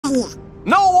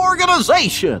No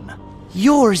organization!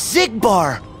 You're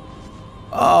Xigbar!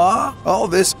 All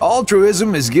this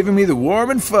altruism is giving me the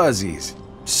warm and fuzzies.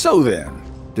 So then,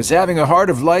 does having a heart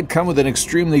of light come with an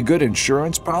extremely good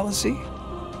insurance policy?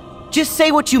 Just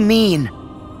say what you mean.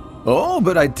 Oh,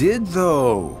 but I did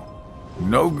though.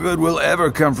 No good will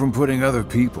ever come from putting other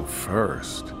people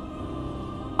first.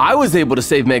 I was able to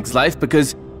save Meg's life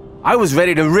because I was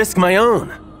ready to risk my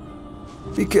own.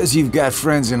 Because you've got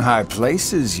friends in high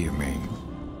places, you mean?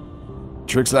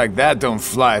 Tricks like that don't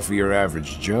fly for your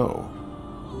average Joe.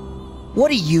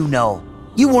 What do you know?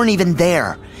 You weren't even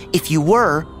there. If you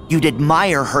were, you'd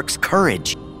admire Herc's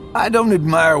courage. I don't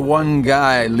admire one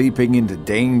guy leaping into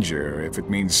danger if it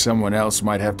means someone else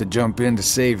might have to jump in to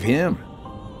save him.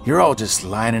 You're all just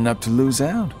lining up to lose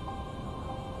out.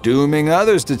 Dooming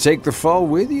others to take the fall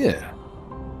with you.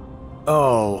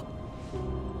 Oh,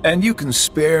 and you can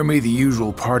spare me the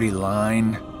usual party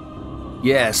line.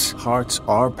 Yes, hearts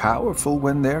are powerful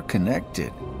when they're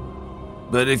connected.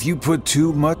 But if you put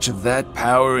too much of that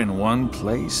power in one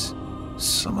place,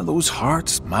 some of those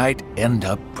hearts might end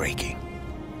up breaking.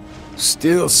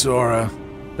 Still, Sora,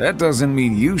 that doesn't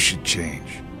mean you should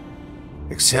change.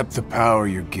 Accept the power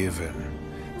you're given.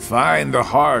 Find the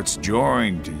hearts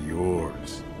joined to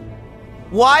yours.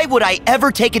 Why would I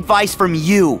ever take advice from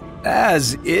you?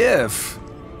 As if.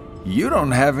 You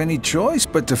don't have any choice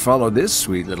but to follow this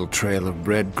sweet little trail of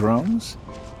breadcrumbs.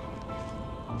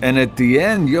 And at the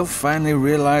end, you'll finally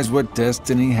realize what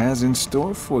destiny has in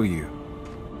store for you.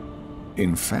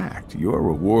 In fact, your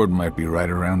reward might be right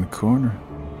around the corner.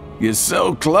 You're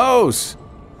so close!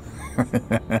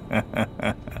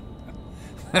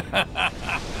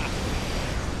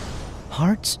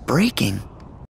 Hearts breaking.